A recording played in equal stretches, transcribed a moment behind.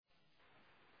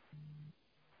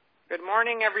Good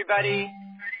morning, everybody.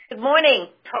 Good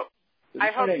morning. I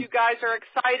hope you guys are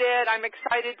excited. I'm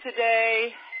excited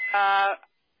today.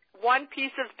 One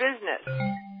piece of business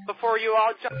before you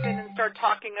all jump in and start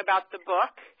talking about the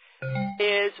book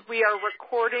is we are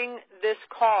recording this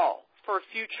call for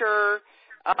future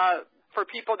for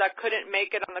people that couldn't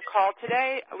make it on the call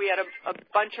today. We had a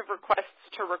bunch of requests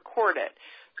to record it.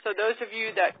 So those of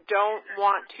you that don't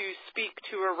want to speak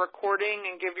to a recording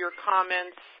and give your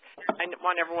comments, I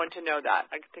want everyone to know that.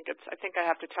 I think I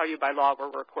have to tell you by law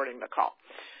we're recording the call.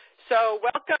 So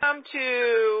welcome to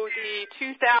the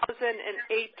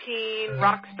 2018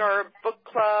 Rockstar Book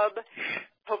Club.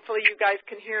 Hopefully you guys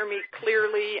can hear me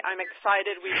clearly. I'm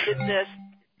excited. We did this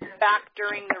back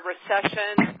during the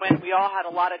recession when we all had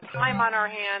a lot of time on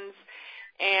our hands,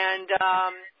 and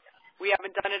we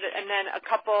haven't done it. And then a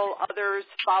couple others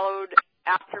followed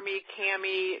after me.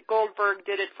 Cammie Goldberg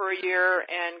did it for a year,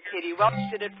 and Katie Welch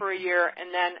did it for a year.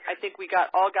 And then I think we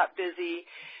all got busy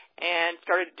and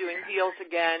started doing deals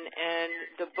again,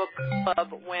 and the book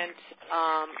club went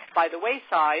by the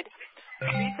wayside. The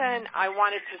reason I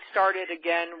wanted to start it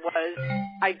again was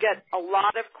I get a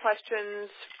lot of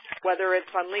questions, whether it's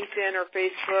on LinkedIn or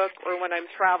Facebook or when I'm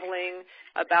traveling,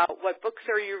 about what books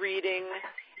are you reading,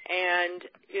 and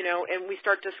we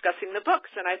start discussing the books.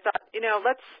 And I thought,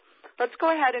 let's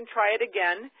go ahead and try it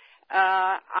again.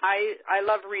 I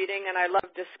love reading and I love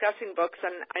discussing books,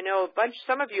 and I know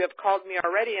some of you have called me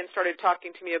already and started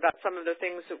talking to me about some of the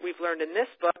things that we've learned in this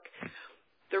book.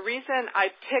 The reason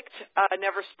I picked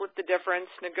Never Split the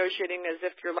Difference, Negotiating as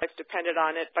If Your Life Depended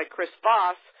on It by Chris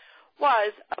Voss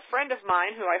was a friend of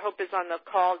mine who I hope is on the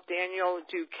call, Daniel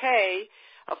Duque,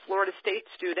 a Florida State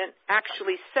student,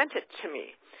 actually sent it to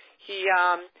me. He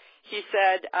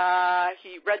said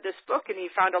he read this book and he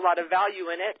found a lot of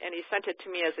value in it, and he sent it to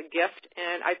me as a gift,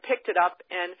 and I picked it up.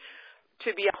 And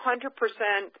to be 100%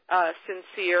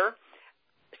 sincere,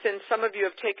 since some of you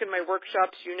have taken my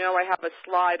workshops, you know I have a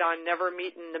slide on never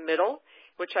meet in the middle,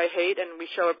 which I hate, and we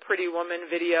show a pretty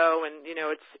woman video, and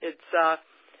I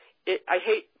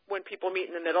hate when people meet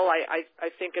in the middle. I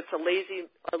think it's a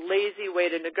lazy way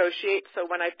to negotiate. So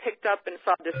when I picked up and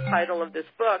saw this title of this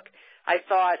book, I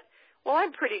thought, well,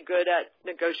 I'm pretty good at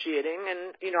negotiating,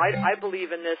 and I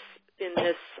believe in this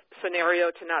scenario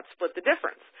to not split the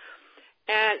difference.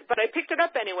 But I picked it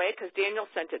up anyway because Daniel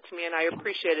sent it to me, and I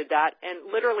appreciated that. And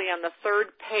literally on the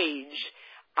third page,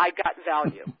 I got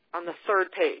value on the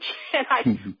third page. And I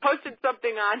posted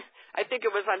something on, I think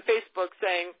it was on Facebook,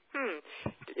 saying,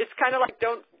 it's kind of like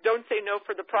don't say no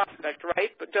for the prospect,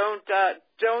 right? But don't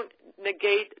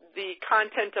negate the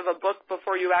content of a book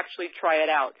before you actually try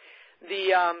it out.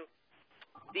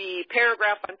 The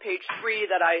paragraph on page 3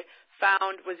 that I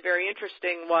found was very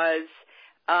interesting was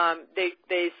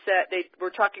they said they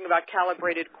were talking about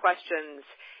calibrated questions,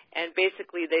 and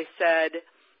basically they said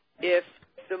if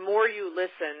the more you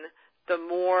listen, the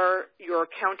more your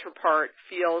counterpart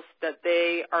feels that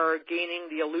they are gaining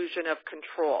the illusion of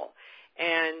control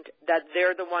and that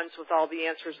they're the ones with all the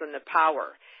answers and the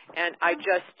power. And I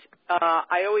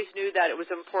always knew that it was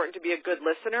important to be a good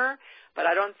listener, but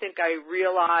I don't think I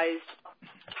realized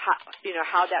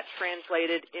how that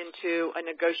translated into a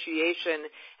negotiation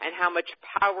and how much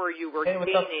power you were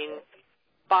gaining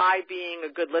by being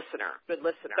a good listener.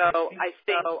 So I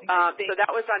think so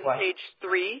that was on page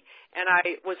 3, and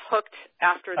I was hooked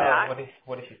after that.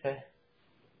 What did she say?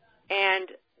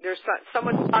 And there's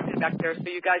someone's talking back there, so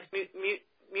you guys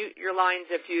mute your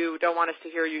lines if you don't want us to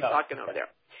hear you talking over there.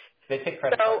 They take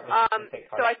credit. So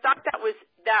I thought that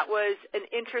was an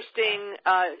interesting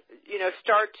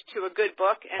start to a good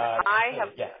book, and I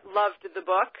have loved the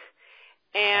book,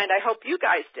 and I hope you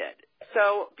guys did.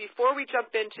 So before we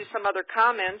jump into some other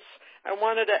comments, I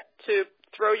wanted to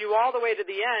throw you all the way to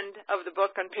the end of the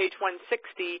book on page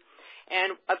 160,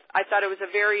 and I thought it was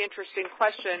a very interesting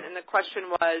question, and the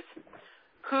question was,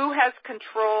 who has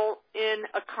control in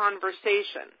a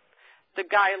conversation, the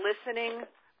guy listening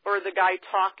or the guy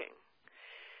talking?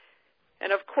 And,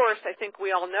 of course, I think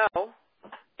we all know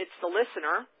it's the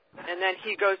listener, and then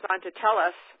he goes on to tell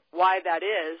us why that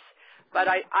is. But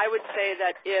I would say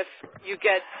that if you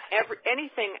get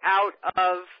anything out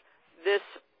of this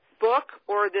book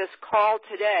or this call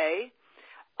today,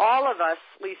 all of us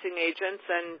leasing agents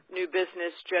and new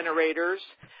business generators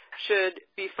should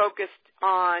be focused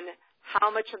on how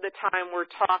much of the time we're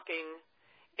talking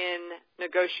in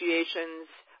negotiations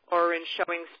or in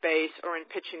showing space or in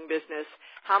pitching business.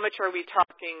 How much are we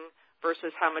talking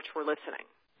versus how much we're listening?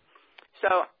 So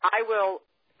I will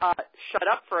shut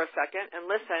up for a second and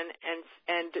listen,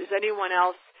 and does anyone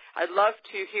else, I'd love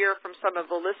to hear from some of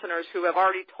the listeners who have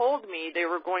already told me they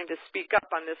were going to speak up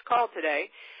on this call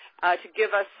today. to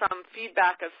give us some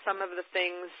feedback of some of the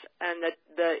things and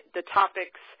the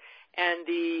topics and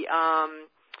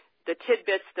the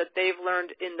tidbits that they've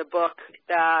learned in the book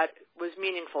that was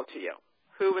meaningful to you.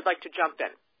 Who would like to jump in?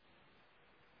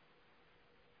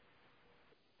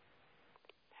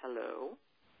 Hello?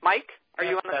 Mike, are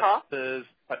you on the call?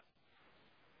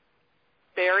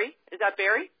 Barry? Is that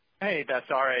Barry? Hey, Beth,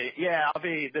 sorry. Yeah, I'll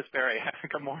be this Barry.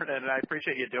 Good morning, and I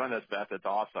appreciate you doing this, Beth. It's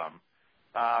awesome.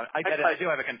 I do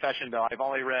have a confession, though. I've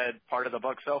only read part of the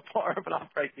book so far, but I'll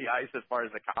break the ice as far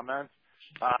as the comments.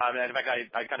 And in fact,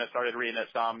 I kind of started reading it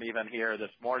some even here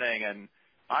this morning, and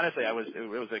honestly, it was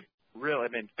a really,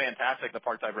 fantastic, the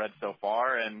parts I've read so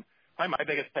far. And probably my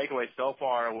biggest takeaway so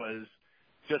far was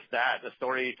just that, the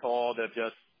story he told of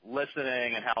just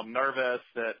listening and how nervous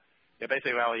that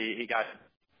basically, well, he got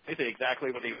basically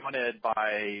exactly what he wanted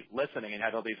by listening, and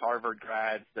had all these Harvard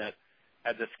grads that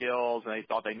had the skills and they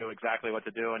thought they knew exactly what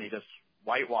to do, and he just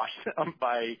whitewashed them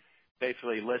by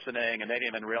basically listening, and they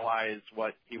didn't even realize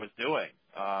what he was doing.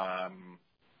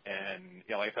 And,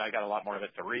 like I said, I got a lot more of it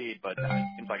to read, but it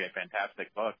seems like a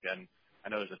fantastic book, and I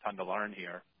know there's a ton to learn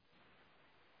here.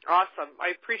 Awesome.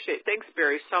 I appreciate it. Thanks,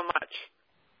 Barry, so much.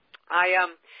 I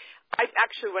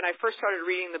actually, when I first started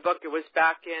reading the book, it was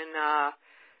back in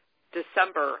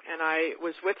December, and I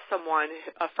was with someone,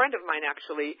 a friend of mine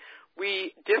actually.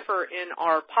 We differ in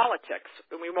our politics,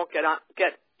 and we won't get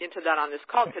into that on this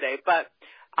call today, but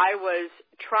I was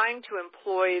trying to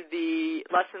employ the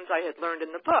lessons I had learned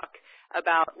in the book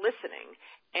about listening.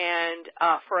 And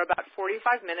for about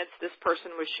 45 minutes, this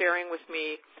person was sharing with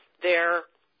me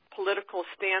their political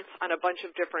stance on a bunch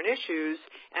of different issues,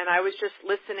 and I was just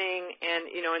listening. And,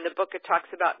 in the book it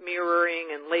talks about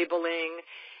mirroring and labeling.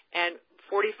 And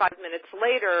 45 minutes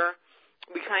later,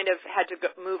 we kind of had to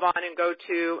move on and go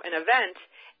to an event,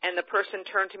 and the person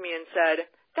turned to me and said,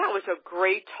 "That was a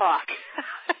great talk."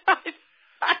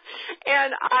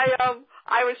 And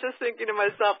I was just thinking to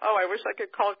myself, I wish I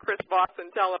could call Chris Voss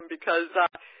and tell him, because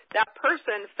that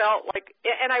person felt like,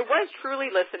 and I was truly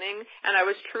listening, and I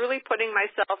was truly putting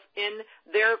myself in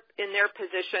their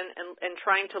position and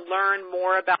trying to learn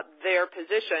more about their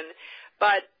position.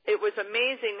 But it was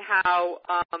amazing how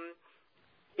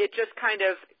it just kind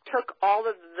of took all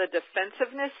of the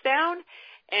defensiveness down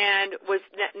and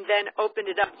then opened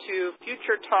it up to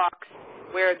future talks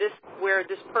where this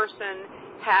person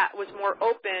was more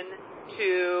open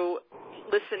to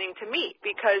listening to me,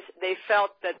 because they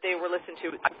felt that they were listened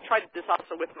to. I've tried this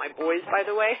also with my boys, by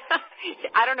the way.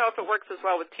 I don't know if it works as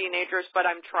well with teenagers, but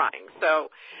I'm trying. So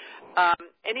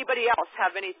anybody else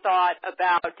have any thought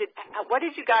about, what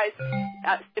did you guys,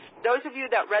 if those of you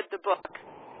that read the book,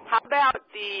 how about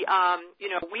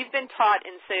we've been taught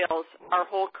in sales our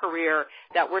whole career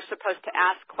that we're supposed to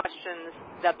ask questions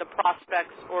that the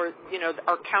prospects or,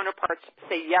 our counterparts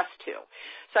say yes to.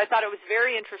 So I thought it was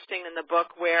very interesting in the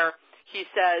book where he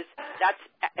says that's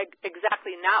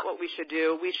exactly not what we should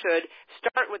do. We should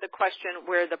start with a question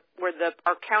where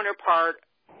our counterpart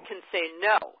can say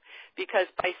no, because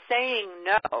by saying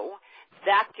no,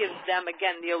 that gives them,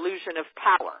 again, the illusion of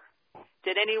power.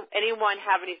 Did anyone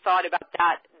have any thought about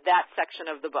that section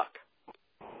of the book?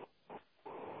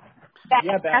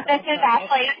 Yeah, Beth. This is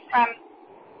Ashley from.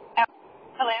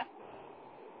 Hello.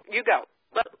 You go.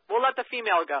 We'll let the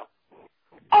female go.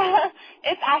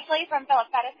 It's Ashley from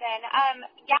Phillips Edison.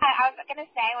 I was going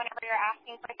to say, whenever you're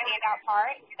asking for standout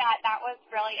parts, that was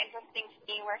really interesting to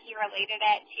me, where he related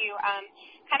it to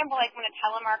kind of like when a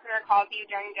telemarketer calls you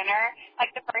during dinner.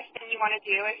 Like, the first thing you want to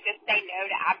do is just say no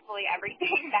to absolutely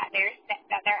everything that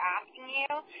they're asking you.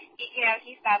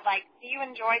 He said, like, do you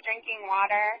enjoy drinking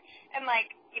water? And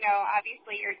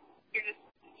obviously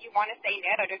you want to say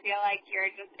no to feel like you're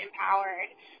just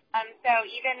empowered. So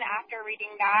even after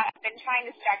reading that, I've been trying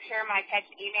to structure my pitch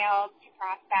emails to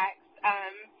prospects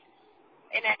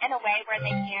in a way where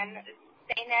they can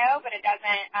say no, but it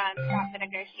doesn't stop the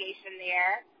negotiation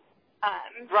there.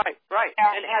 Right. So,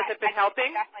 and has it been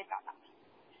helping? I definitely felt that.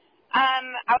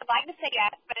 I would like to say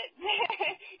yes, but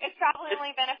it's probably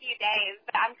only been a few days.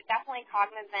 But I'm definitely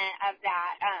cognizant of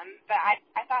that. But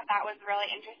I thought that was really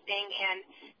interesting, and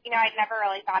I'd never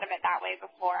really thought of it that way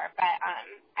before. But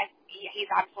he's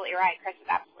absolutely right. Chris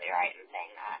is absolutely right in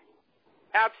saying that.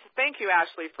 Thank you,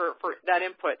 Ashley, for that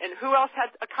input. And who else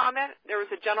had a comment? There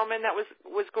was a gentleman that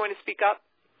was going to speak up.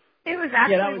 It was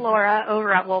actually Laura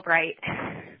over at Woolbright.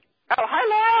 Oh, hi,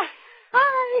 Laura.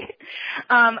 Hi.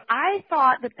 I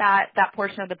thought that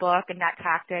portion of the book and that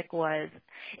tactic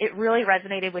it really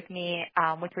resonated with me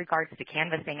with regards to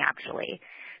canvassing, actually.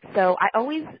 So I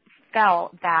always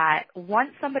felt that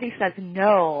once somebody says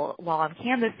no while I'm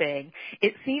canvassing,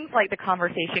 it seems like the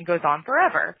conversation goes on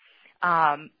forever.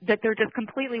 that they're just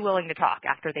completely willing to talk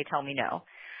after they tell me no.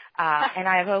 And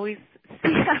I've always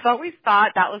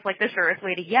thought that was like the surest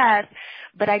way to yes,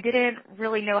 but I didn't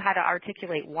really know how to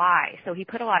articulate why. So he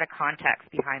put a lot of context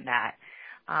behind that.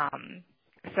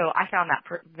 So I found that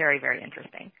very, very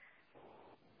interesting.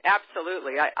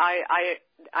 Absolutely. I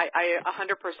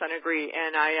 100% agree.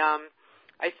 And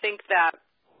I think that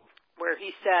where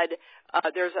he said,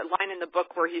 there's a line in the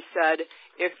book where he said,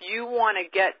 if you want to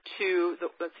get to,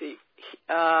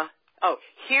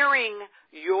 hearing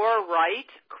you're right,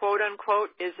 quote unquote,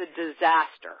 is a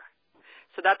disaster.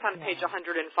 So that's on page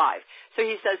 105. So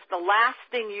he says the last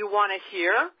thing you want to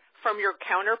hear from your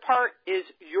counterpart is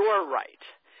you're right.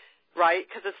 Right?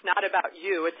 Because it's not about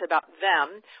you, it's about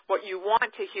them. What you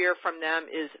want to hear from them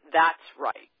is that's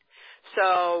right.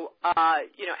 So,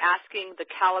 asking the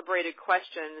calibrated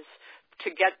questions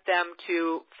to get them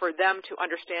for them to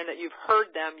understand that you've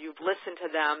heard them, you've listened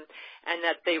to them, and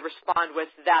that they respond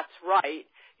with that's right,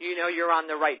 you're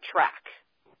on the right track.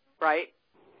 Right?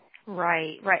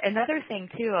 Right. Another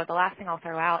thing, too, the last thing I'll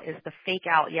throw out is the fake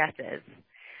out yeses.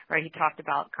 Right? He talked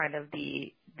about kind of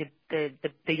the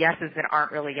yeses that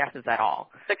aren't really yeses at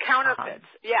all. The counterfeits,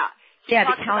 He the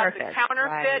talks counterfeit. About the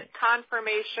counterfeit, right.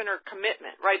 Confirmation, or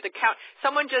commitment, right?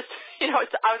 Someone just,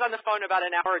 I was on the phone about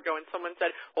an hour ago and someone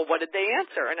said, well, what did they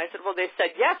answer? And I said, well, they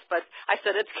said yes, but I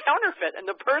said it's counterfeit. And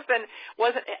the person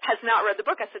has not read the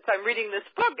book. I said, so I'm reading this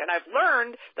book and I've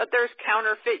learned that there's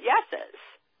counterfeit yeses.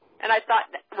 And I thought,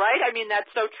 right? I mean,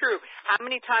 that's so true. How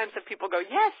many times have people go,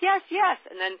 yes, yes, yes,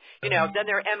 and then, then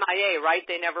they're MIA, right?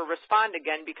 They never respond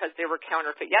again because they were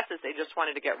counterfeit yeses. They just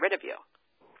wanted to get rid of you.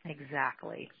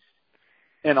 Exactly.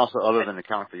 And also, other than the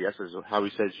counterfeit yeses, how he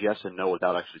says yes and no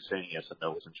without actually saying yes and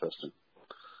no is interesting.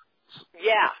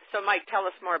 Yeah. So, Mike, tell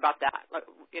us more about that.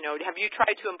 Have you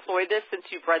tried to employ this since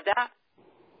you've read that?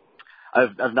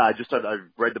 I've not. I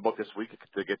read the book this week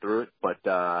to get through it, but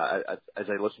as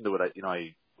I listen to it,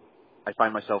 I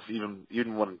find myself even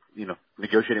when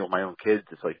negotiating with my own kids,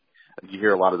 it's like you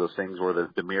hear a lot of those things where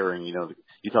the mirroring. You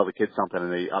tell the kids something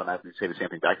and they automatically say the same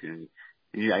thing back to you.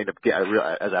 And I end up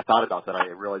as I thought about that, I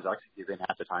realized I actually give in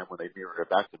half the time when they mirror it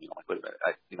back to me. I'm like, wait a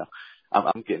minute,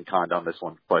 I'm getting conned on this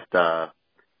one. But I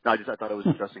thought it was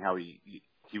interesting how he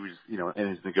was in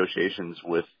his negotiations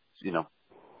with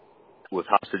with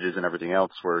hostages and everything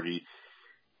else, where you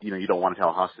don't want to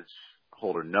tell a hostage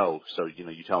holder no, so you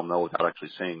tell them no without actually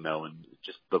saying no, and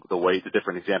just the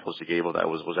different examples he gave of that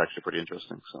was actually pretty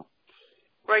interesting. So,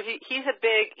 right, he's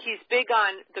big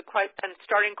on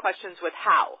starting questions with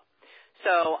how.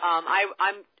 So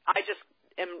I just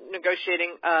am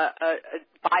negotiating a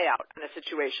buyout in a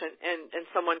situation, and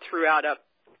someone threw out a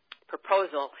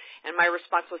proposal, and my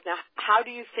response was, now, how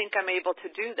do you think I'm able to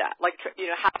do that? Like,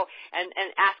 how, and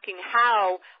asking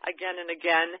how again and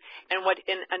again. And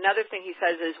another thing he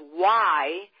says is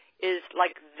why is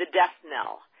like the death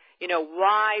knell.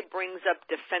 Why brings up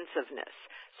defensiveness.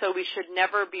 So we should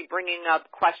never be bringing up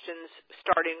questions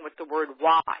starting with the word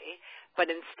why,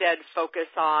 but instead focus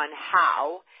on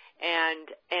how and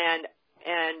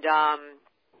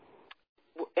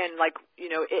like,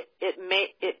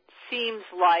 it seems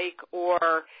like,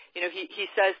 or, he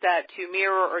says that to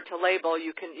mirror or to label,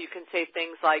 you can say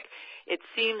things like, it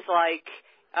seems like,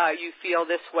 you feel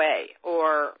this way,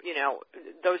 or,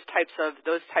 those types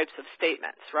of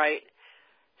statements, right?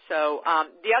 So,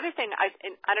 the other thing, I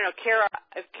don't know, Kara,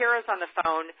 if Kara's on the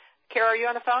phone, Kara, are you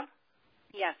on the phone?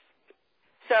 Yes.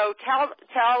 So tell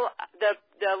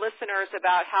the listeners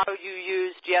about how you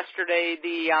used yesterday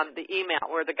the email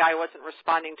where the guy wasn't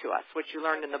responding to us, which you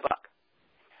learned in the book.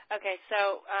 Okay,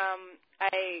 so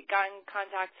I got in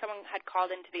contact. Someone had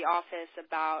called into the office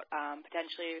about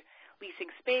potentially leasing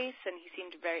space, and he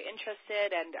seemed very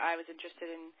interested, and I was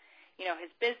interested in,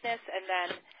 his business. And then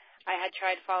I had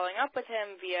tried following up with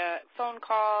him via phone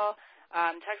call,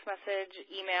 text message,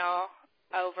 email,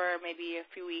 over maybe a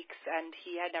few weeks, and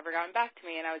he had never gotten back to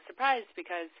me, and I was surprised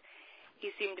because he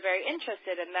seemed very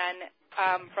interested. And then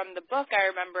from the book,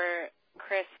 I remember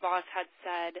Chris Voss had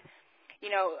said,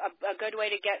 a good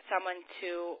way to get someone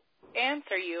to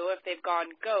answer you if they've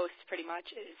gone ghost pretty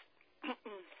much is,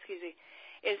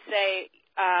 is say,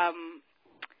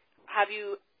 have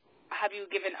you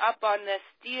given up on this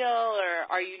deal,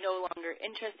 or are you no longer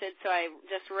interested? So I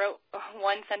just wrote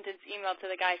one sentence email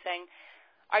to the guy saying,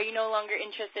 are you no longer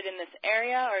interested in this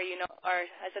area, or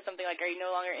I said something like, are you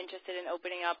no longer interested in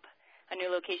opening up a new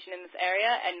location in this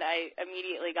area? And I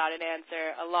immediately got an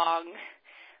answer, a long,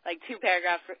 like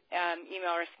 2-paragraph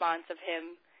email response of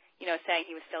him, saying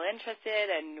he was still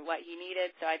interested and what he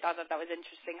needed. So I thought that was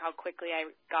interesting how quickly I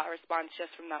got a response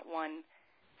just from that one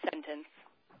sentence.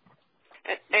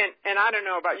 And I don't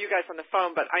know about you guys on the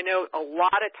phone, but I know a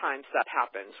lot of times that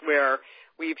happens where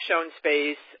we've shown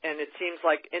space and it seems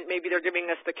like maybe they're giving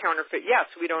us the counterfeit yes,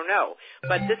 we don't know.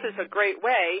 But this is a great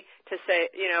way to say,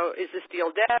 is this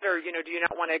deal dead or, do you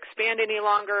not want to expand any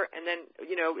longer? And then,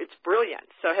 it's brilliant.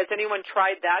 So has anyone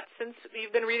tried that since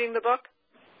you've been reading the book?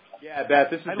 Yeah, Beth,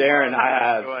 this is Darren. I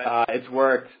have. It's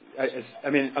worked. I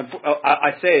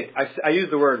use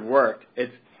the word worked.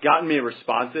 It's gotten me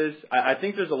responses. I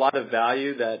think there's a lot of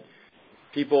value that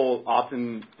people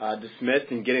often dismiss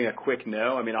in getting a quick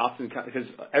no. I mean, often because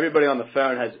everybody on the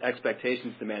phone has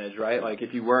expectations to manage, right? Like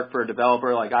if you work for a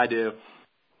developer like I do,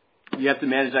 you have to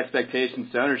manage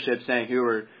expectations to ownership, saying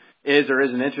who is or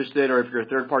isn't interested, or if you're a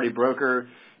third-party broker,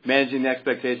 managing the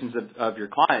expectations of your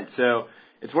client. So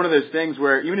it's one of those things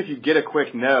where even if you get a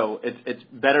quick no, it's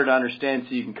better to understand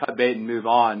so you can cut bait and move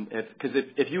on. Because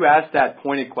if you ask that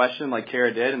pointed question like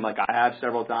Kara did and like I have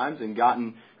several times and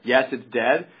gotten yes, it's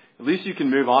dead, at least you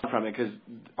can move on from it because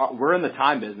we're in the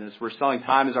time business. We're selling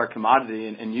time as our commodity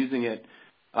and using it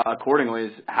accordingly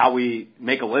is how we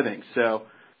make a living. So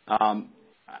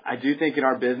I do think in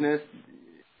our business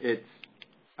it's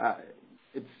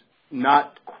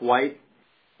not quite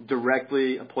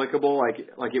directly applicable like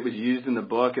it was used in the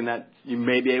book, and that you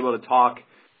may be able to talk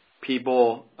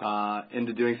people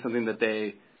into doing something that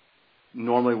they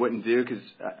normally wouldn't do, because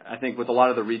I think with a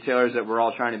lot of the retailers that we're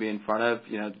all trying to be in front of,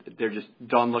 they're just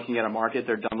done looking at a market.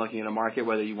 They're done looking at a market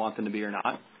whether you want them to be or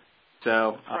not.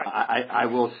 So I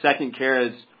will second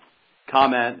Kara's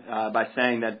comment by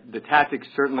saying that the tactic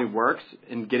certainly works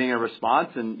in getting a response,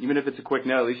 and even if it's a quick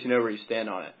no, at least you know where you stand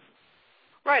on it.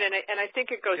 Right, and I think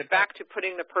it goes back to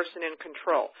putting the person in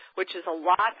control, which is a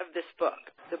lot of this book.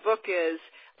 The book is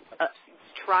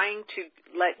trying to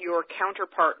let your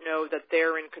counterpart know that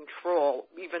they're in control,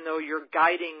 even though you're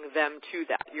guiding them to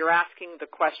that. You're asking the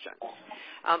question.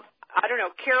 I don't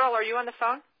know. Carol, are you on the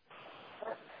phone?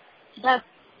 Yes.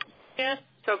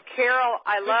 So, Carol,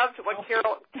 I loved what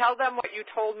Carol, tell them what you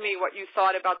told me, what you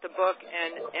thought about the book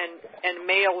and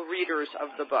male readers of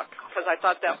the book, because I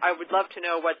thought that I would love to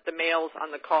know what the males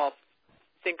on the call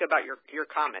think about your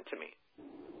comment to me.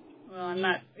 Well, I'm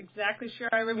not exactly sure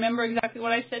I remember exactly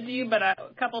what I said to you, but a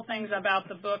couple things about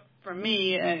the book for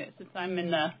me, since I'm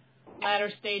in the latter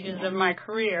stages of my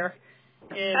career,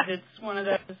 is it's one of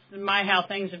those, how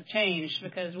things have changed,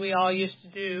 because we all used to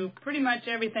do pretty much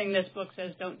everything this book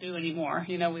says don't do anymore.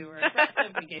 We were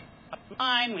aggressive, we gave up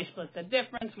line, we split the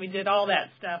difference, we did all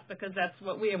that stuff because that's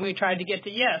what we tried to get to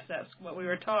yes, that's what we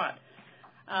were taught.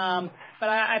 But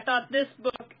I thought this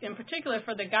book in particular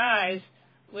for the guys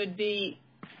would be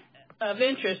of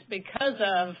interest because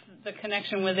of the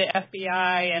connection with the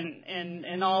FBI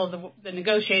and all of the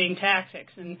negotiating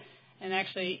tactics. And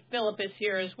actually, Philip is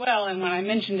here as well. And when I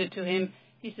mentioned it to him,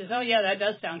 he says, "Oh yeah, that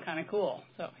does sound kind of cool."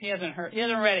 So he hasn't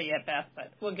read it yet, Beth,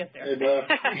 but we'll get there. Hey, Beth.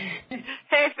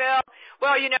 Hey, Phil.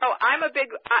 Well, I'm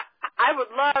I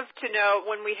would love to know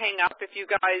when we hang up if you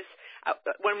guys, I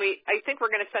think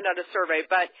we're going to send out a survey,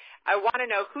 but I want to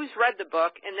know who's read the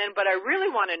book, but I really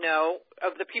want to know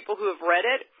of the people who have read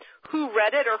it, who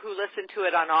read it or who listened to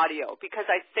it on audio, because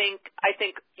I think I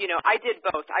did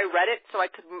both. I read it so I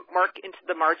could mark into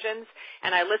the margins,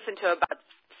 and I listened to about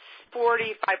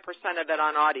 45% of it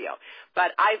on audio.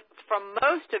 But from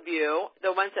most of you,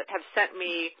 the ones that have sent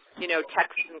me,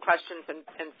 texts and questions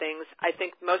and things, I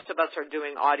think most of us are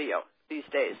doing audio these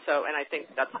days. So, and I think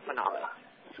that's phenomenal.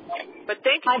 But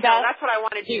thank you, Phil. That's what I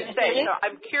wanted you to say. So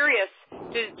I'm curious,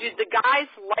 did the guys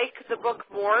like the book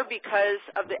more because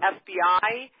of the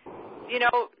FBI,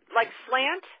 like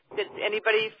slant? Did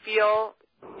anybody feel,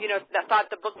 that thought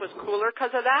the book was cooler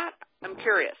because of that? I'm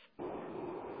curious.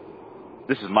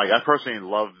 This is Mike. I personally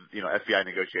love, FBI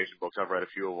negotiation books. I've read a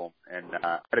few of them, and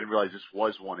I didn't realize this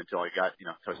was one until I got,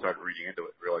 until I started reading into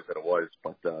it and realized that it was.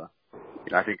 But,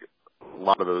 I think a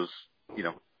lot of those,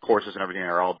 courses and everything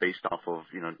are all based off of,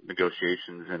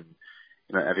 negotiations, and,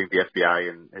 I think the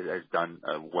FBI has done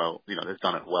well, has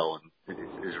done it well, and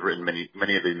has written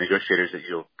many of the negotiators that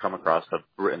you'll come across have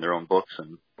written their own books,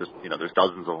 and there's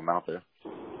dozens of them out there.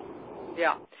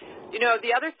 Yeah.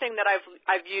 The other thing that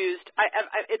I've used,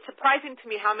 it's surprising to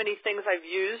me how many things I've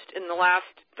used in the last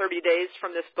 30 days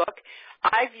from this book.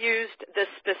 I've used the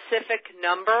specific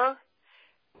number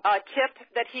tip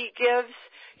that he gives.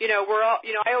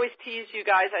 I always tease you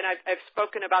guys, and I've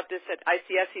spoken about this at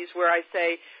ICSEs, where I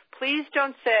say, please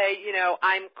don't say,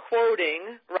 I'm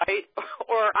quoting, right,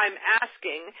 or I'm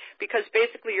asking, because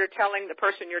basically you're telling the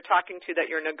person you're talking to that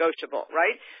you're negotiable,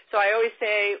 right? So I always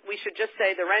say we should just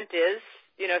say the rent is,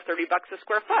 $30 a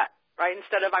square foot, right,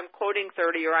 instead of I'm quoting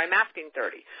 30 or I'm asking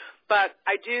 30. but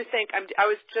I do think I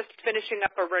was just finishing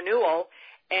up a renewal,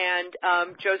 and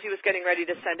Josie was getting ready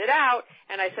to send it out,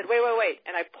 and I said, wait,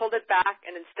 and I pulled it back,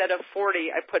 and instead of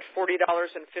 $40, I put $40.50,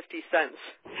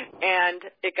 and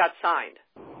it got signed.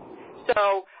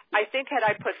 So I think had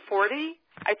I put 40,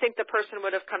 I think the person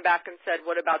would have come back and said,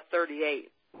 what about 38?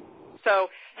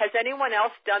 So has anyone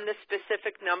else done this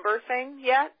specific number thing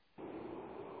yet?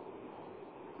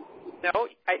 No?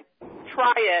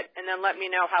 Try it and then let me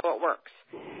know how it works.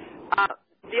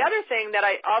 The other thing that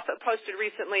I also posted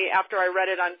recently after I read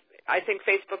it on, I think,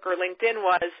 Facebook or LinkedIn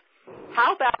was,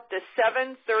 how about the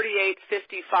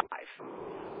 738-55?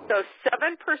 So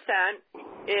 7%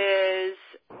 is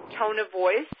tone of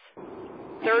voice,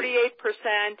 38%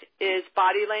 is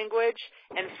body language,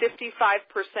 and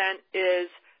 55% is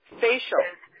facial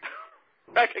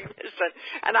recognition.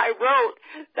 And I wrote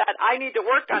that I need to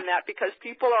work on that because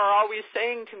people are always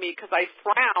saying to me, because I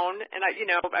frown, and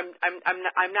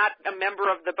I'm not a member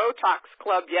of the Botox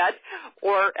Club yet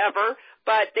or ever,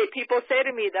 but people say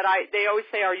to me that they always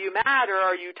say, are you mad or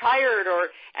are you tired,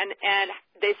 and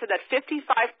they said that 55%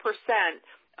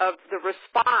 of the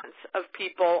response of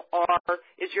people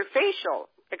is your facial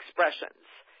expressions.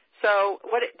 So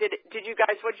what did you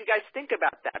guys think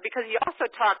about that? Because he also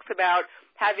talks about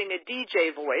having a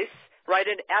DJ voice, right,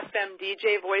 an FM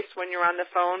DJ voice when you're on the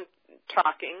phone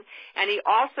talking, and he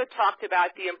also talked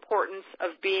about the importance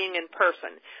of being in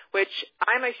person, which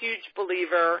I'm a huge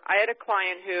believer. I had a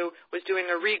client who was doing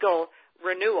a Regal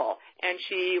renewal, and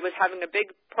she was having a big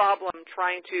problem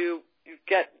trying to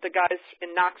get the guys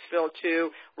in Knoxville to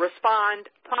respond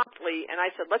promptly, and I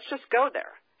said, let's just go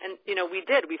there. And, we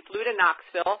did. We flew to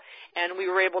Knoxville, and we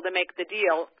were able to make the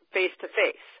deal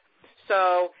face-to-face.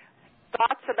 So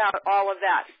thoughts about all of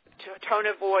that, tone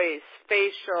of voice,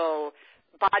 facial,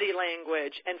 body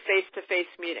language, and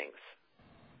face-to-face meetings.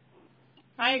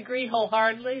 I agree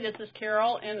wholeheartedly. This is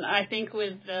Carol, and I think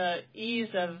with the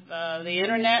ease of the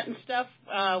Internet and stuff,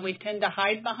 we tend to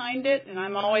hide behind it, and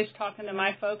I'm always talking to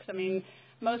my folks. I mean,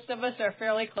 most of us are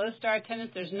fairly close to our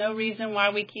tenants. There's no reason why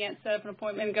we can't set up an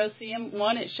appointment and go see them.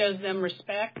 One, it shows them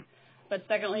respect, but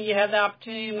secondly, you have the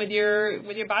opportunity with your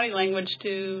body language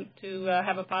to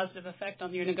have a positive effect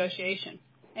on your negotiation,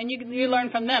 and you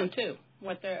learn from them too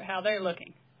how they're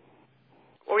looking.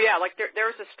 Oh yeah, like there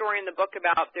was a story in the book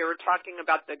about they were talking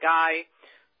about the guy.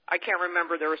 I can't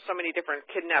remember. There were so many different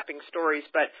kidnapping stories,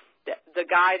 but the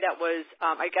guy that was,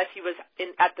 I guess he was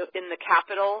in the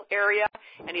Capitol area,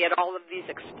 and he had all of these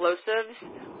explosives.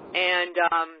 And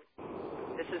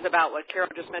this is about what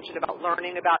Carol just mentioned about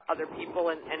learning about other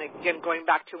people, and again going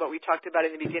back to what we talked about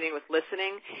in the beginning with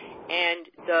listening. And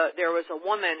there was a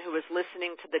woman who was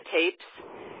listening to the tapes.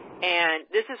 And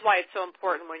this is why it's so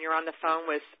important when you're on the phone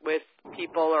with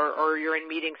people or you're in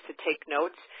meetings to take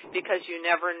notes, because you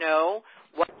never know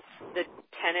what the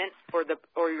tenant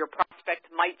or your prospect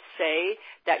might say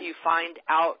that you find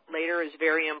out later is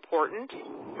very important,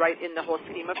 right, in the whole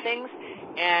scheme of things.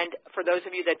 And for those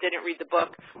of you that didn't read the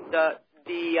book, the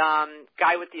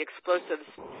guy with the explosives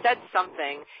said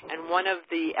something, and one of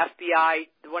the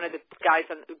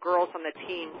girls on the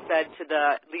team said to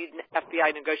the lead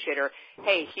FBI negotiator,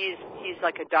 hey, he's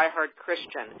like a diehard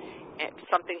Christian. And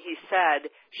something he said,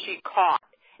 she caught.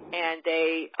 And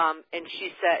and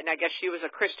she said, and I guess she was a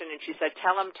Christian, and she said,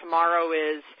 tell him tomorrow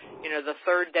is, the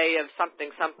third day of something.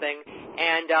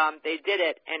 And, they did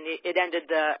it, and it ended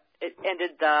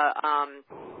the,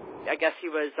 I guess he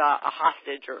was a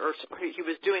hostage, or he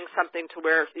was doing something to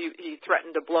where he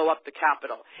threatened to blow up the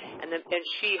Capitol. And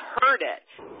she heard it.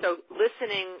 So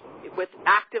with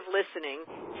active listening,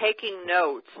 taking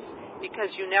notes,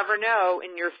 because you never know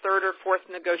in your third or fourth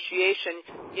negotiation,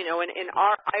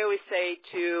 I always say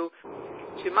to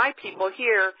my people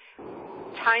here,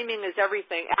 timing is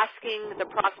everything. Asking the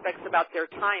prospects about their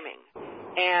timing,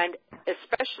 and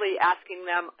especially asking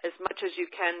them as much as you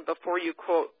can before you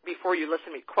tell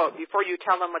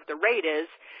them what the rate is,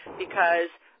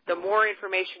 because the more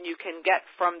information you can get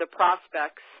from the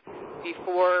prospects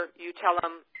before you tell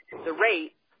them the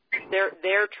rate,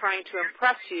 they're trying to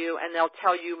impress you, and they'll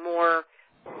tell you more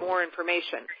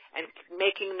information, and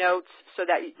making notes so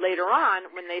that later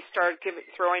on, when they start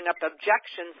throwing up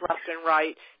objections left and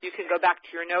right, you can go back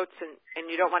to your notes, and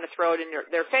you don't want to throw it in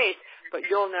their face, but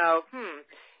you'll know,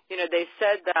 they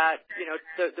said that,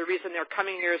 the reason they're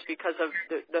coming here is because of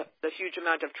the huge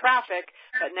amount of traffic,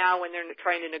 but now when they're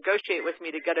trying to negotiate with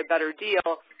me to get a better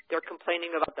deal, they're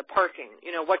complaining about the parking,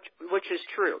 which is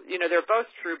true. They're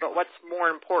both true, but what's more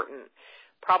important?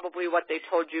 Probably what they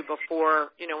told you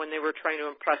before, when they were trying to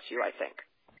impress you, I think.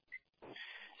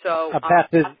 So,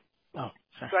 Pat, go ahead.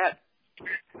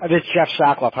 This is Jeff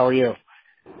Sokoloff. How are you?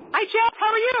 Hi, Jeff.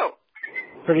 How are you?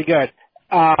 Pretty good.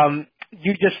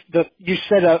 You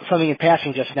said something in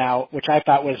passing just now, which I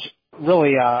thought was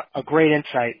really a great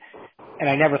insight, and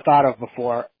I never thought of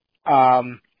before.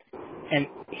 And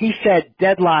he said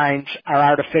deadlines are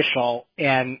artificial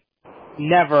and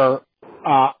never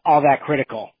all that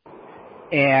critical.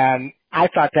 And I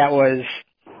thought that was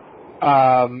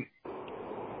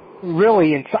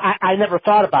really, I never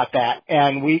thought about that.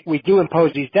 And we do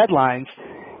impose these deadlines,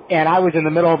 and I was in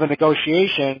the middle of a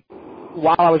negotiation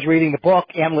while I was reading the book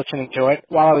and listening to it,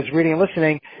 while I was reading and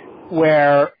listening,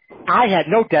 where I had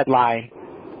no deadline,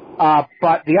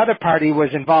 but the other party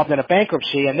was involved in a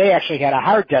bankruptcy, and they actually had a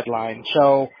hard deadline.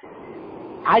 So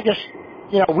I just,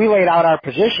 we laid out our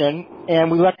position,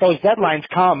 and we let those deadlines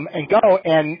come and go,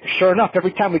 and sure enough,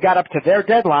 every time we got up to their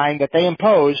deadline that they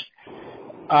imposed,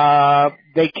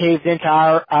 they caved into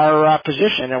our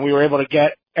position, and we were able to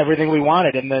get everything we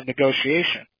wanted in the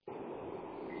negotiation.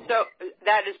 So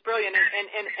that is brilliant,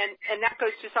 and that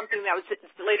goes to something that was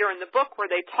later in the book where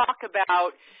they talk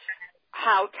about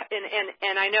how,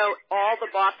 and I know all the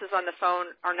bosses on the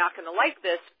phone are not going to like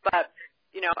this, but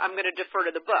I'm going to defer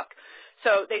to the book.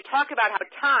 So they talk about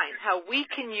how we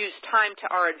can use time to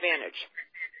our advantage,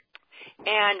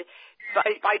 and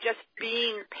by just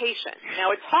being patient.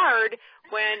 Now it's hard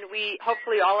when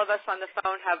hopefully all of us on the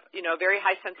phone have a very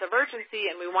high sense of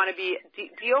urgency and we want to be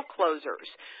deal closers.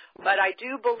 But I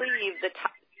do believe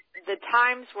the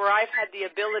times where I've had the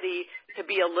ability to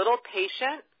be a little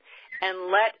patient and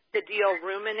let the deal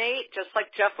ruminate, just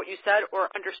like Jeff, what you said,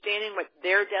 or understanding what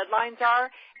their deadlines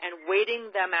are and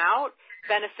waiting them out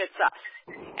benefits us.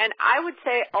 And I would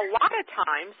say a lot of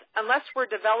times, unless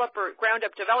we're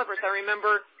ground-up developers, I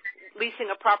remember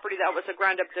leasing a property that was a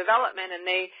ground-up development, and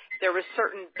there was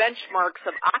certain benchmarks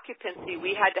of occupancy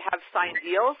we had to have signed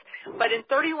deals. But in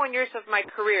 31 years of my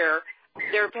career,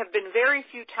 there have been very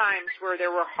few times where there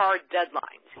were hard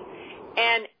deadlines.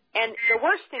 And the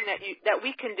worst thing that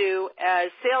we can do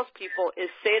as salespeople is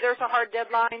say there's a hard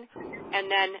deadline, and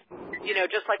then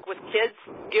just like with kids,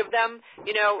 give them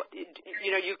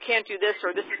you can't do this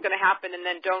or this is going to happen, and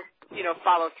then don't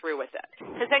follow through with it,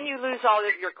 because then you lose all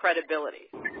of your credibility.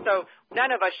 So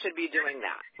none of us should be doing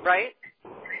that, right?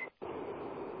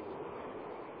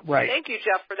 Right. Thank you,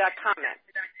 Jeff, for that comment.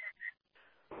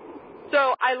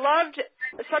 So I loved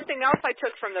something else I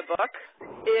took from the book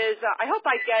is I hope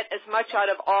I get as much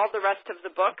out of all the rest of the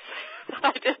books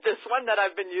I did this one that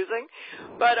I've been using.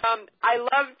 But I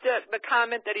loved the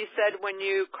comment that he said when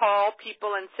you call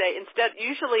people and say,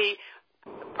 usually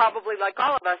probably like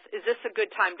all of us, is this a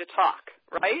good time to talk,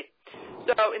 right?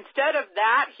 So instead of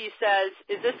that, he says,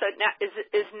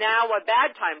 is now a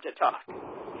bad time to talk?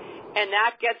 And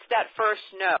that gets that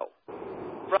first no,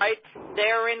 right?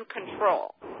 They're in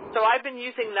control. So I've been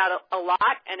using that a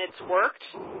lot, and it's worked.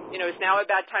 Is now a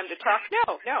bad time to talk?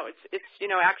 No, it's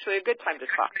actually a good time to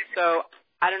talk. So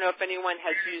I don't know if anyone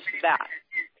has used that.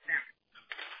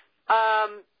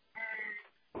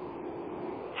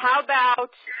 How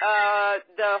about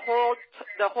the whole?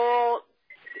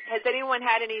 Has anyone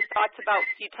had any thoughts about?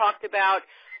 He talked about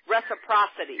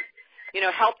reciprocity.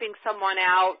 Helping someone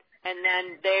out and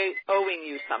then they owing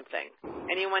you something.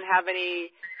 Anyone have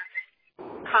any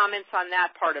comments on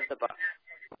that part of the book?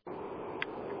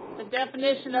 The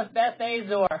definition of Beth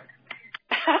Azor.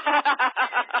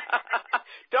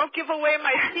 Don't give away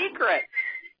my secret.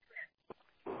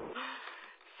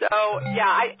 So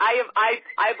yeah,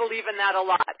 I believe in that a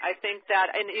lot. I think that,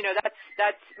 and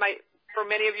that's for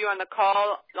many of you on the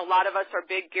call. A lot of us are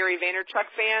big Gary Vaynerchuk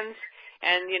fans,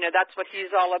 and that's what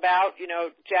he's all about.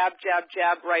 Jab, jab,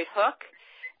 jab, right hook.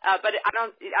 But I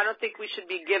don't think we should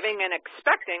be giving and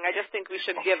expecting. I just think we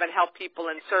should give and help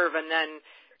people and serve, and then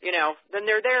then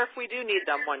they're there if we do need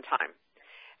them one time.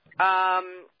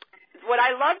 What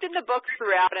I loved in the book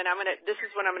throughout, and this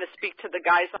is when I'm going to speak to the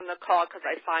guys on the call, because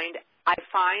I find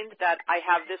that I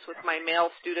have this with my male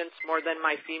students more than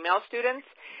my female students.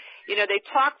 They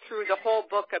talk through the whole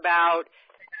book about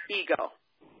ego,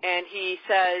 and he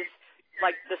says,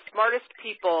 like, the smartest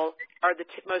people are the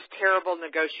most terrible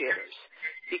negotiators,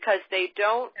 because they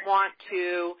don't want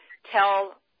to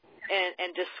tell and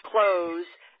disclose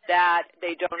that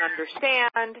they don't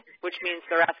understand, which means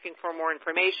they're asking for more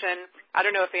information. I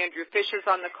don't know if Andrew Fish is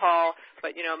on the call,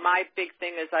 but, my big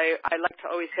thing is I like to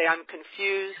always say I'm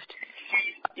confused.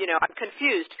 I'm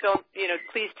confused. Phil,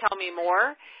 please tell me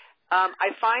more.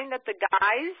 I find that the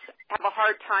guys have a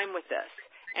hard time with this,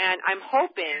 and I'm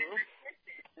hoping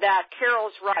that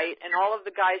Carol's right, and all of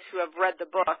the guys who have read the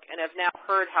book and have now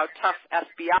heard how tough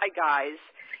FBI guys,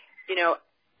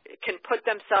 can put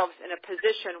themselves in a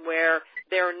position where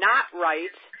they're not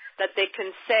right, that they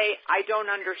can say, I don't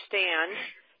understand,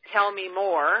 tell me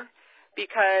more,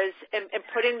 because and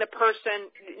putting the person,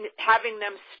 having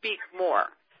them speak more.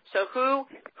 So who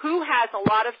has a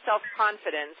lot of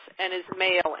self-confidence and is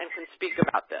male and can speak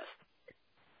about this?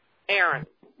 Aaron.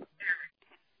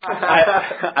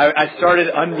 I started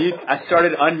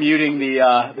unmuting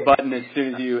the button as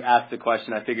soon as you asked the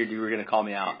question. I figured you were going to call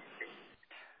me out.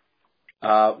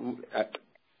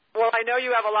 Well, I know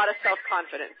you have a lot of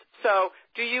self-confidence. So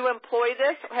do you employ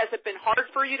this? Has it been hard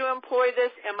for you to employ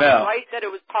this? Am I right that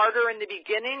it was harder in the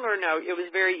beginning, or no, it was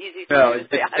very easy for you to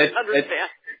say, I understand?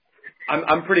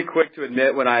 I'm pretty quick to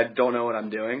admit when I don't know what I'm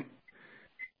doing.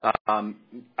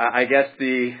 I guess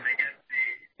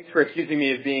thanks for accusing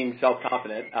me of being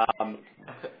self-confident.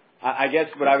 I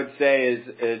guess what I would say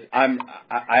is I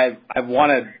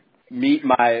want to meet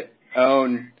my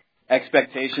own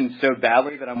expectations so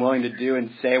badly that I'm willing to do and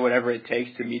say whatever it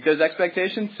takes to meet those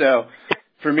expectations. So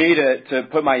for me to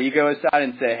put my ego aside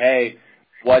and say, hey,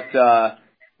 what's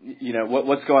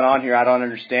going on here, I don't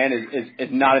understand,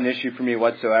 is not an issue for me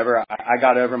whatsoever. I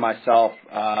got over myself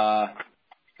a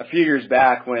few years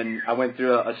back when I went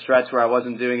through a stretch where I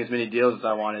wasn't doing as many deals as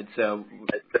I wanted. So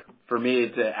for me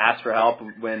to ask for help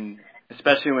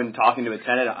especially when talking to a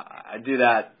tenant, I do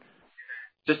that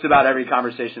just about every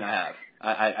conversation I have.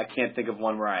 I can't think of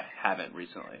one where I haven't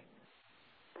recently.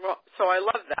 Well, so I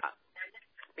love that,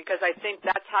 because I think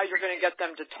that's how you're going to get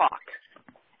them to talk,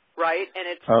 right? And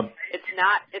it's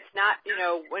not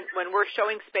when we're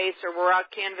showing space or we're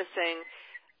out canvassing,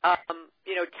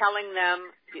 telling them,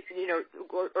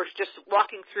 or just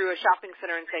walking through a shopping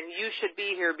center and saying you should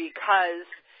be here because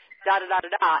da da da da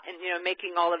da, and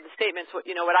making all of the statements. What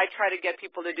I try to get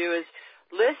people to do is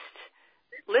list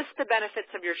the benefits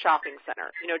of your shopping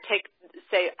center. These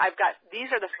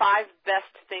are the 5 best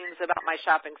things about my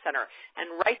shopping center, and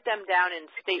write them down in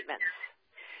statements.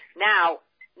 Now,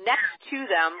 next to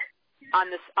them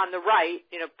on the right,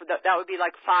 that would be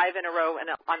like 5 in a row and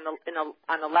on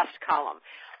the left column.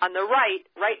 On the right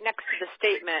next to the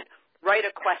statement, write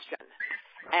a question.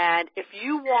 And if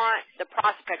you want the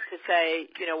prospect to say,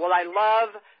 I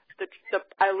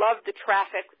love the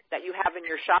traffic that you have in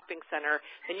your shopping center,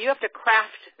 then you have to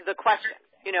craft the question.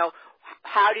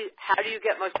 How do you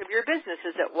get most of your business?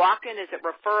 Is it walk-in? Is it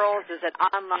referrals? Is it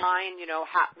online?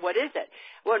 What is it?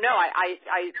 Well, no, I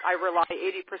rely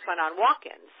 80% on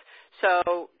walk-ins.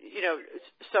 So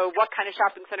what kind of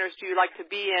shopping centers do you like to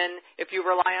be in if you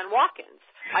rely on walk-ins?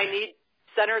 I need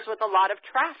centers with a lot of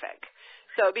traffic.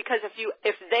 So because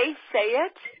if they say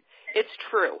it, it's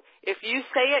true. If you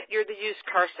say it, you're the used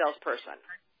car salesperson.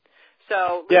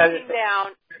 So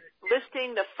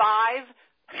listing the 5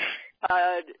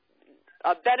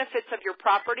 benefits of your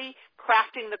property,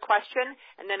 crafting the question,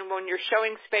 and then when you're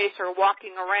showing space or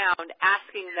walking around,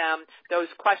 asking them those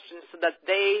questions so that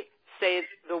they say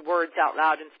the words out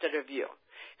loud instead of you.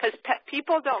 Because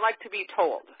people don't like to be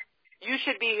told, you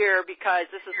should be here because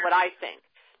this is what I think.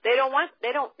 They're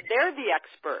the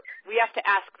expert. We have to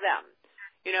ask them.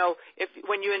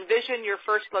 When you envision your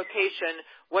first location,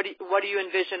 what do you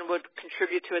envision would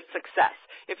contribute to its success?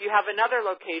 If you have another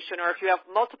location, or if you have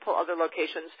multiple other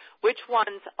locations, which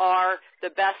ones are the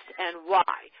best and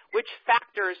why? Which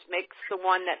factors makes the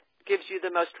one that gives you the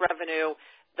most revenue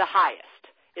the highest?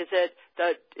 Is it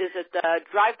the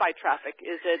drive-by traffic?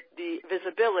 Is it the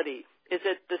visibility? Is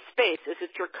it the space? Is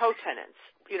it your co-tenants?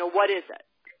 What is it?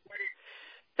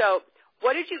 So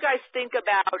what did you guys think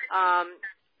about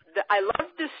I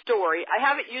love this story. I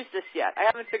haven't used this yet. I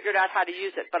haven't figured out how to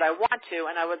use it, but I want to,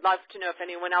 and I would love to know if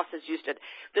anyone else has used it.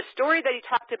 The story that he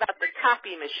talked about, the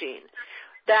copy machine,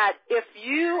 that if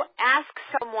you ask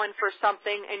someone for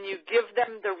something and you give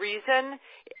them the reason,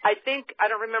 I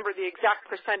don't remember the exact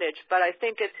percentage, but I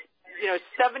think it's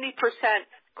 70%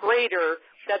 greater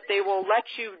that they will let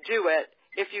you do it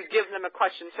if you give them a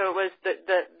question. So it was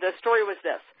the story was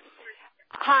this.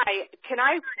 Hi, can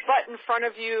I butt in front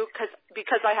of you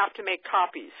because I have to make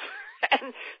copies?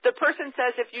 And the person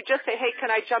says, if you just say, hey, can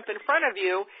I jump in front of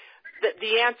you,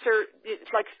 the answer,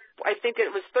 it's like, I think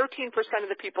it was 13%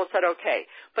 of the people said okay.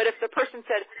 But if the person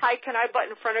said, hi, can I butt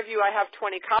in front of you, I have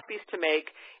 20 copies to make,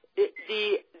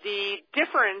 the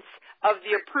difference of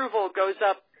the approval goes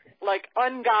up like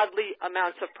ungodly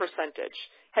amounts of percentage.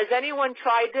 Has anyone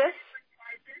tried this?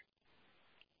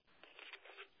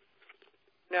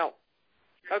 No.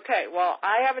 Okay, well,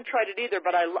 I haven't tried it either,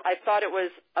 but I thought it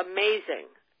was amazing,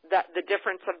 that the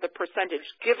difference of the percentage,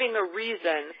 giving a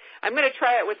reason. I'm going to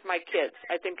try it with my kids.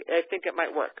 I think it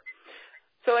might work.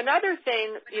 So another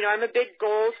thing, I'm a big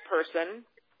goals person,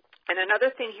 and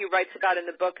another thing he writes about in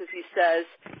the book is he says,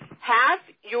 have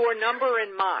your number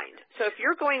in mind. So if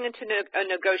you're going into a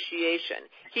negotiation,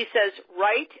 he says,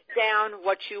 write down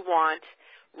what you want,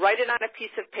 write it on a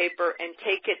piece of paper, and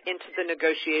take it into the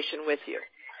negotiation with you.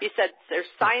 He said there's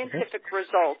scientific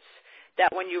results that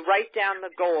when you write down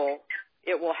the goal,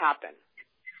 it will happen.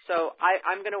 So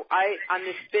on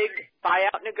this big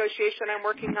buyout negotiation I'm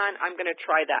working on, I'm going to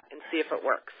try that and see if it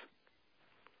works.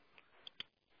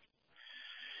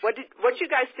 What you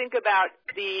guys think about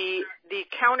the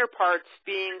counterparts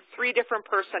being three different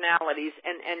personalities,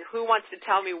 and who wants to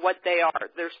tell me what they are?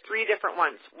 There's three different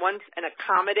ones. One's an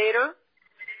accommodator,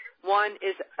 one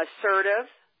is assertive,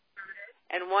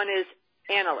 and one is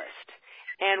analyst.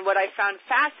 And what I found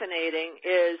fascinating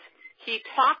is he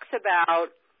talks about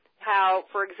how,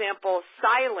 for example,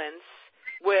 silence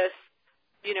with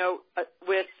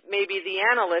maybe the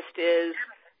analyst is,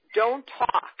 don't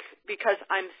talk because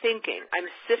I'm thinking, I'm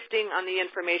sifting on the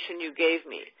information you gave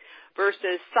me,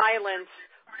 versus silence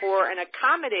for an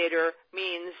accommodator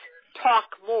means talk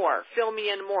more, fill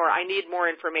me in more, I need more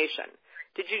information.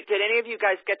 Did any of you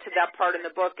guys get to that part in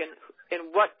the book,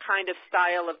 and what kind of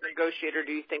style of negotiator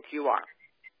do you think you are?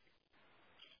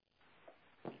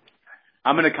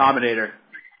 I'm an accommodator.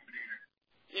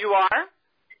 You are?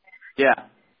 Yeah.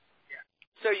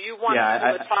 So you want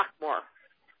people to talk more?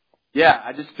 Yeah,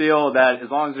 I just feel that as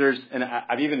long as there's, and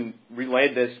I've even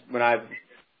relayed this when I've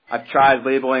tried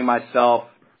labeling myself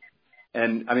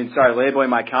labeling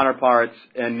my counterparts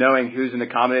and knowing who's an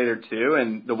accommodator too.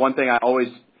 And the one thing I always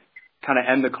kind of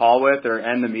end the call with or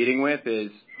end the meeting with is,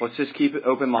 let's just keep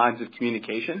open lines of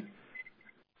communication.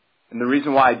 And the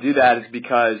reason why I do that is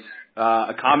because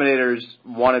accommodators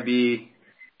want to be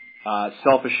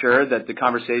self-assured that the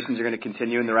conversations are going to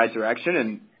continue in the right direction.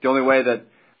 And the only way that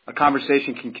a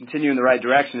conversation can continue in the right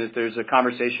direction is there's a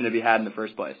conversation to be had in the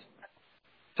first place.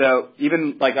 So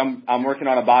even like I'm working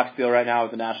on a box deal right now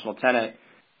with a national tenant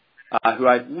who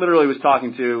I literally was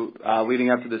talking to leading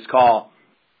up to this call,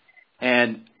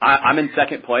 and I'm in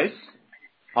second place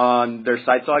on their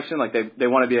site selection. Like they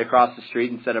want to be across the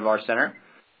street instead of our center,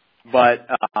 but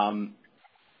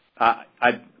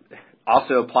I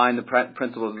also applying the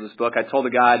principles of this book. I told the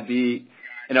guy I'd be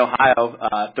in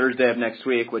Ohio Thursday of next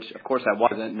week, which of course I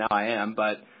wasn't. Now I am,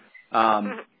 but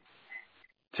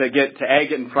to get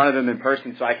in front of him in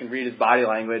person so I can read his body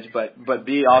language, but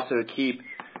B, also to keep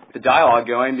the dialogue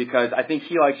going, because I think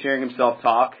he likes hearing himself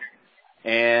talk,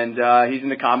 and he's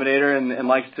an accommodator and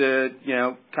likes to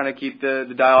kind of keep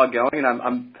the dialogue going, and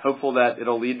I'm hopeful that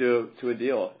it'll lead to a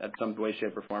deal at some way,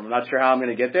 shape, or form. I'm not sure how I'm going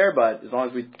to get there, but as long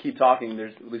as we keep talking,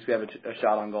 at least we have a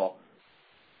shot on goal.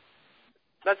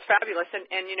 That's fabulous. And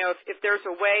if there's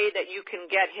a way that you can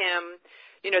get him,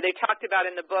 they talked about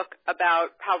in the book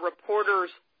about how reporters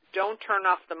don't turn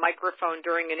off the microphone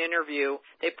during an interview.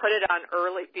 They put it on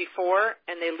early before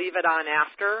and they leave it on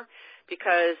after,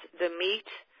 because the meat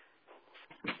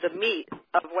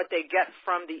of what they get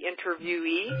from the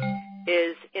interviewee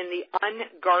is in the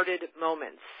unguarded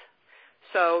moments.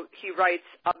 So he writes,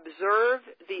 observe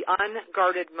the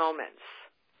unguarded moments.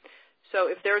 So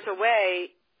if there's a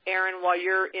way, Aaron, while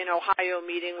you're in Ohio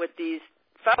meeting with these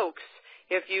folks,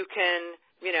 if you can,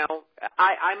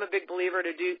 I'm a big believer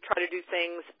to try to do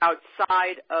things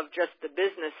outside of just the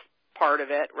business part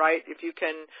of it, right? If you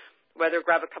can, whether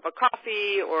grab a cup of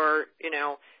coffee or,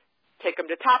 take them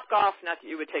to Topgolf, not that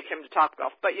you would take him to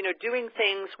Topgolf, but, doing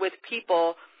things with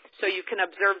people so you can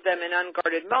observe them in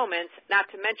unguarded moments, not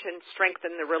to mention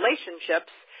strengthen the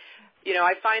relationships.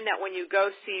 I find that when you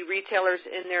go see retailers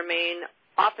in their main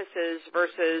offices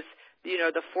versus,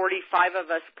 the 45 of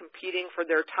us competing for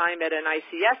their time at an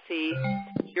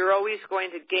ICSC, you're always going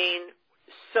to gain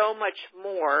so much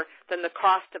more than the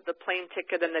cost of the plane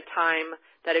ticket and the time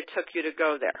that it took you to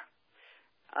go there.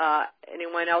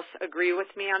 Anyone else agree with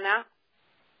me on that?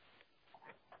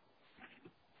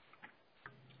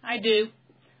 I do.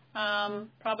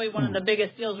 Probably one of the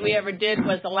biggest deals we ever did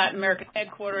was the Latin American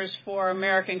headquarters for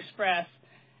American Express.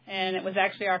 And it was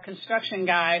actually our construction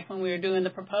guy, when we were doing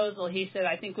the proposal, he said,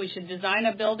 I think we should design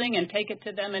a building and take it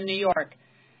to them in New York.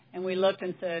 And we looked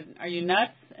and said, are you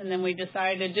nuts? And then we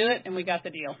decided to do it, and we got the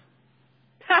deal.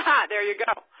 There you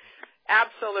go.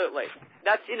 Absolutely.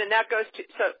 That's, that goes to,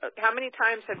 so how many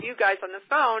times have you guys on the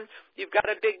phone, you've got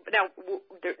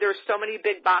there's so many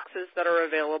big boxes that are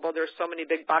available. There's so many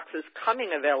big boxes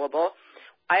coming available.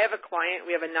 I have a client,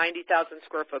 we have a 90,000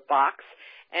 square foot box,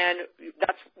 and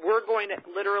we're going to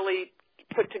literally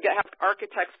have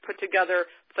architects put together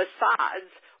facades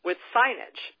with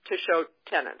signage to show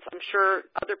tenants. I'm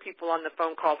sure other people on the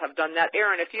phone call have done that.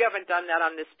 Aaron, if you haven't done that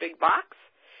on this big box,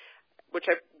 which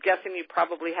I'm guessing you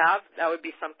probably have, that would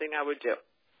be something I would do.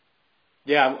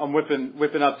 Yeah, I'm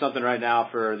whipping up something right now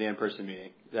for the in-person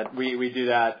meeting. That we do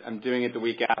that. I'm doing it the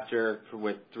week after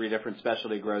with 3 different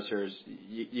specialty grocers.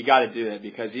 You got to do that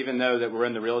because even though that we're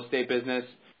in the real estate business,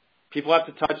 people have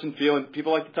to touch and feel, and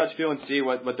people like to touch, feel, and see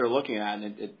what they're looking at.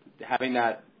 And having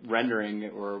that rendering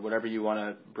or whatever you want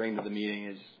to bring to the meeting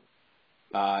is,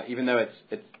 even though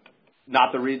it's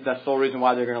not the sole reason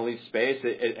why they're going to lease space,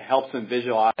 it helps them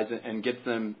visualize and gets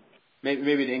them,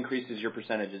 maybe it increases your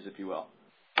percentages, if you will.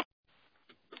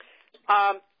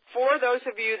 For those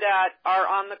of you that are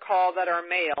on the call that are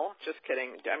male, just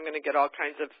kidding, I'm going to get all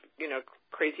kinds of,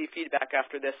 crazy feedback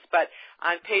after this, but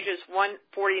on pages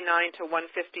 149 to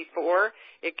 154,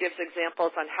 it gives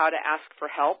examples on how to ask for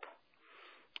help.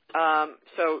 And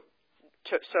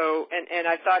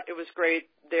I thought it was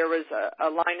great. There was a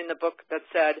line in the book that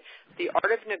said, the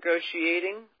art of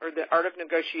negotiating or the art of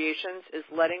negotiations is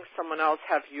letting someone else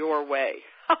have your way.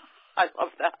 I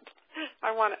love that.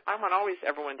 I want always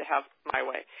everyone to have my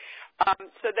way.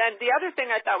 So then the other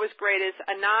thing I thought was great is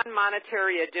a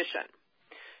non-monetary addition.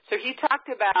 So he talked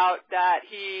about that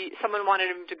someone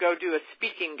wanted him to go do a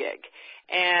speaking gig,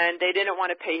 and they didn't want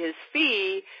to pay his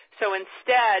fee. So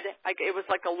instead, it was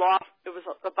like it was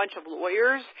a bunch of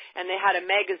lawyers, and they had a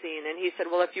magazine. And he said,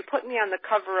 well, if you put me on the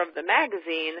cover of the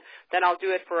magazine, then I'll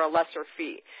do it for a lesser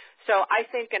fee. So I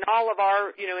think in all of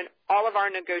our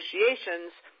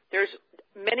negotiations, there's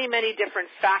many, many different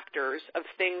factors of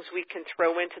things we can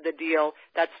throw into the deal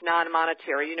that's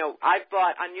non-monetary. I've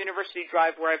bought on University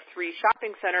Drive, where I have 3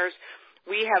 shopping centers,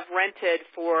 we have rented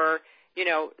for,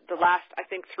 the last, I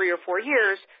think, 3 or 4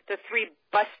 years, the 3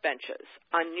 bus benches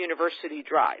on University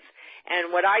Drive.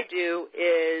 And what I do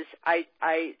is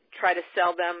I try to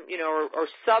sell them, or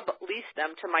sublease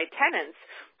them to my tenants,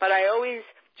 but I always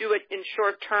do it in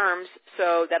short terms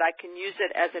so that I can use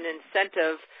it as an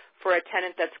incentive for a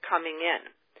tenant that's coming in,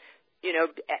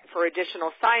 for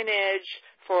additional signage,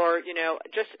 for,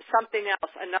 just something else,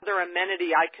 another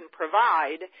amenity I can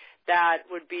provide that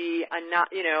would be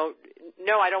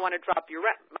no, I don't want to drop your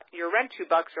rent $2,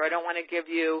 or I don't want to give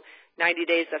you 90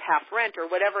 days of half rent or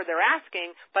whatever they're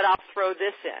asking, but I'll throw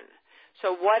this in.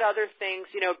 So what other things,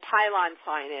 pylon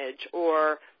signage,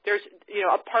 or there's,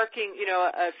 a parking,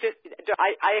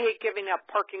 I hate giving up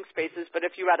parking spaces, but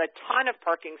if you had a ton of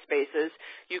parking spaces,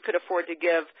 you could afford to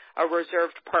give a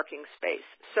reserved parking space.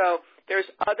 So there's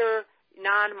other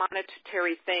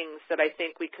non-monetary things that I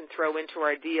think we can throw into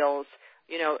our deals,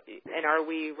 and are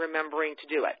we remembering to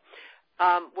do it?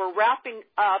 We're wrapping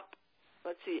up.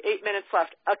 Let's see, 8 minutes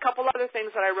left. A couple other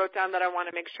things that I wrote down that I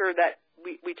want to make sure that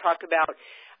we talk about.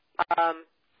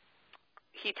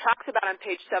 He talks about on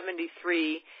page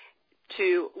 73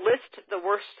 to list the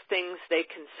worst things they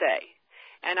can say.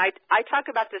 And I talk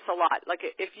about this a lot. Like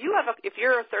if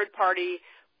you're a third party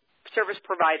service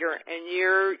provider and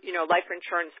your life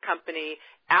insurance company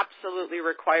absolutely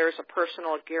requires a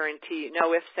personal guarantee,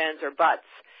 no ifs, ands, or buts,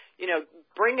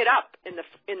 bring it up in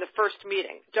the first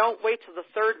meeting. Don't wait till the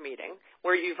third meeting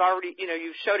where you've already,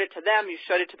 you've showed it to them, you've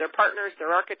showed it to their partners,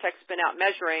 their architect's been out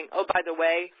measuring, oh, by the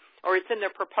way, or it's in their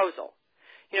proposal.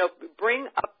 Bring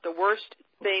up the worst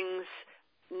things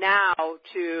now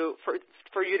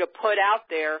for you to put out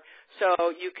there so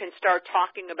you can start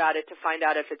talking about it to find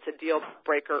out if it's a deal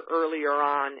breaker earlier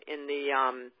on in the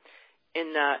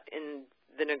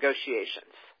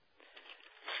negotiations.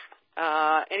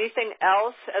 Anything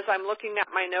else as I'm looking at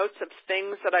my notes of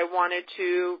things that I wanted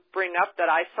to bring up that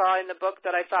I saw in the book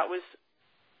that I thought was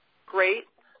great?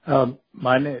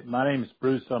 My name is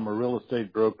Bruce. I'm a real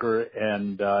estate broker,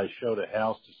 and I showed a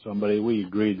house to somebody. We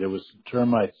agreed there was some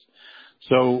termites.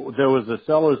 So there was a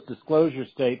seller's disclosure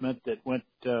statement that went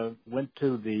to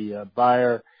the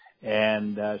buyer,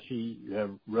 and she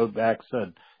wrote back,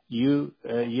 said, you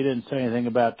didn't say anything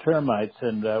about termites,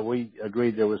 and we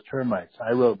agreed there was termites.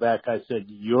 I wrote back, I said,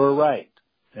 you're right.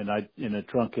 And in a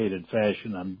truncated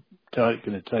fashion, I'm going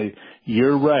to tell you,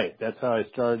 you're right. That's how I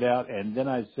started out. And then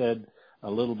I said, a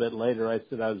little bit later, I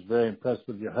said I was very impressed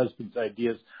with your husband's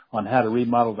ideas on how to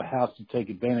remodel the house to take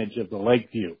advantage of the lake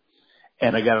view.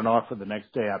 And I got an offer the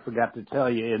next day. I forgot to tell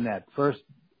you in that first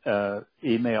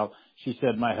email, she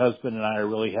said, my husband and I are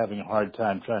really having a hard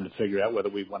time trying to figure out whether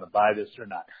we want to buy this or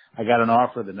not. I got an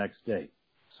offer the next day.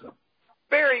 So.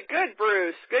 Very good,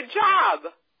 Bruce. Good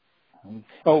job.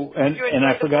 Oh, and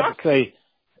I forgot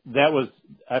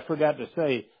to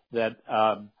say that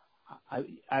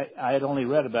I had only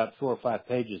read about 4 or 5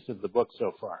 pages of the book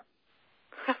so far.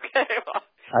 Okay. Well,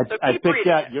 I picked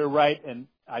out you're right, and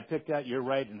I picked out you're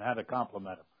right and how to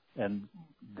compliment them, and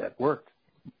that worked.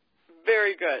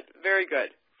 Very good. Very good.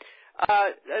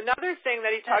 Another thing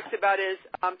that he talks about is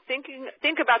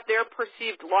think about their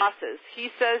perceived losses. He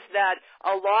says that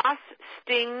a loss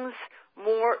stings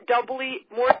double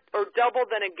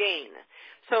than a gain.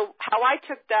 So how I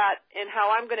took that and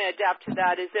how I'm going to adapt to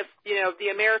that is if, the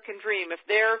American dream, if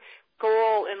their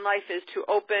goal in life is to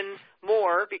open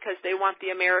more because they want the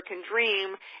American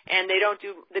dream and they don't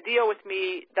do the deal with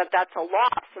me that's a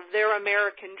loss of their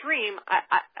American dream,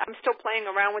 I'm still playing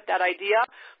around with that idea.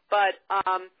 But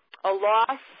a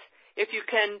loss, if you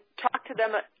can talk to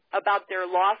them about their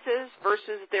losses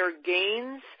versus their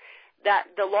gains, that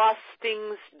the loss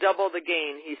stings double the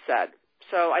gain, he said.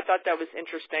 So I thought that was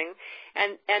interesting.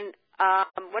 And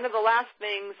one of the last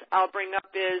things I'll bring up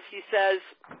is he says,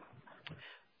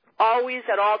 always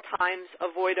at all times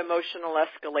avoid emotional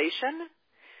escalation.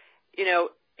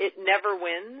 It never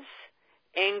wins.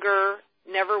 Anger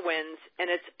never wins. And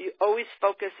you always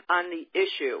focus on the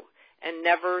issue and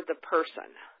never the person.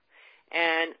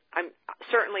 And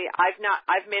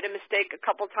I've made a mistake a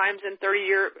couple times in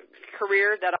 30-year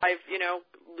career that I've,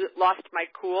 lost my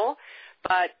cool.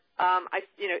 But,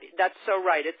 that's so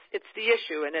right. It's the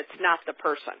issue and it's not the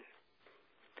person.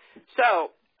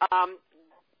 So,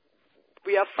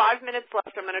 we have 5 minutes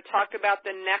left. I'm going to talk about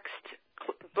the next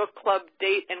book club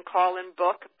date and call-in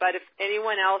book. But if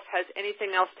anyone else has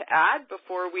anything else to add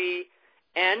before we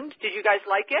end, did you guys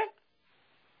like it?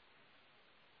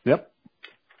 Yep.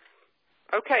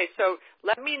 Okay, so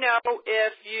let me know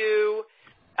if you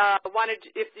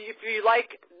if you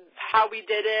like how we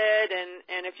did it,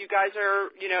 and if you guys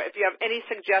are, if you have any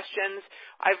suggestions.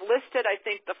 I've listed, I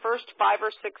think, the first 5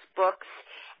 or 6 books.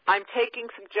 I'm taking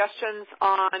suggestions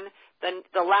on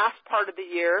the last part of the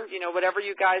year, whatever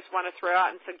you guys want to throw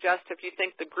out and suggest if you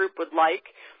think the group would like.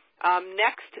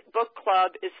 Next book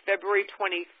club is February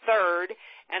 23rd,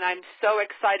 and I'm so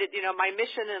excited. My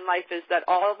mission in life is that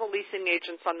all of the leasing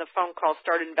agents on the phone call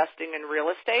start investing in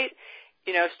real estate.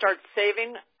 Start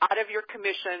saving out of your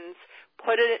commissions,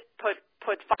 put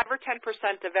 5 or 10%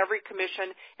 of every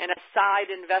commission in a side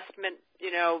investment,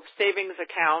 savings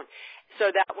account, so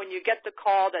that when you get the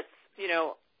call that's,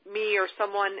 me or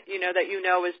someone, that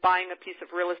is buying a piece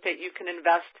of real estate, you can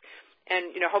invest.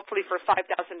 And, hopefully for $5,000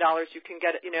 you can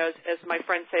get, as my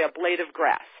friends say, a blade of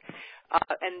grass.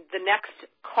 And the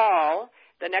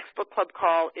next book club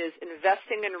call is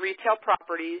Investing in Retail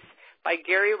Properties by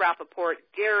Gary Rappaport.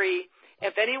 Gary,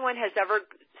 if anyone has ever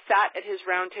sat at his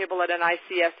round table at an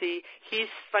ICSE, he's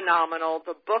phenomenal.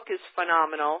 The book is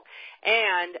phenomenal.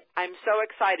 And I'm so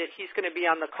excited he's going to be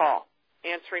on the call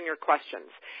answering your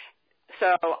questions.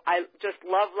 So I just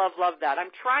love that.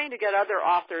 I'm trying to get other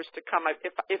authors to come.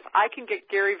 If I can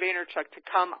get Gary Vaynerchuk to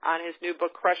come on his new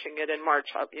book, Crushing It, in March,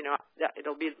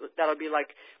 that'll be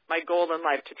like my goal in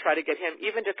life, to try to get him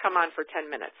even to come on for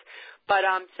 10 minutes. But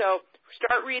so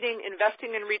start reading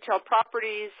Investing in Retail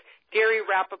Properties, Gary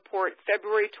Rappaport,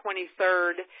 February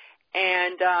 23rd,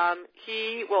 and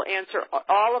he will answer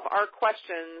all of our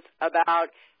questions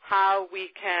about how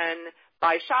we can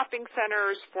buy shopping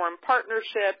centers, form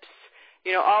partnerships,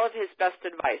 all of his best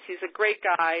advice. He's a great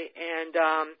guy,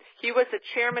 and he was the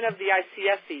chairman of the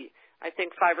ICSE, I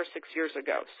think, 5 or 6 years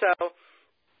ago. So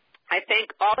I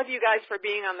thank all of you guys for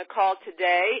being on the call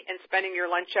today and spending your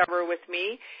lunch hour with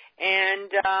me. And,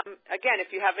 again,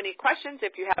 if you have any questions,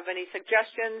 if you have any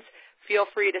suggestions, feel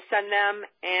free to send them,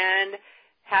 and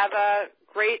have a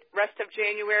great rest of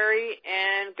January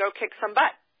and go kick some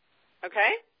butt.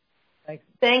 Okay? Thanks.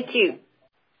 Thank you.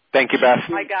 Thank you, Beth.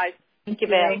 Bye, guys. Thank you,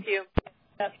 Beth. Thank you.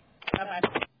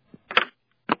 Bye-bye.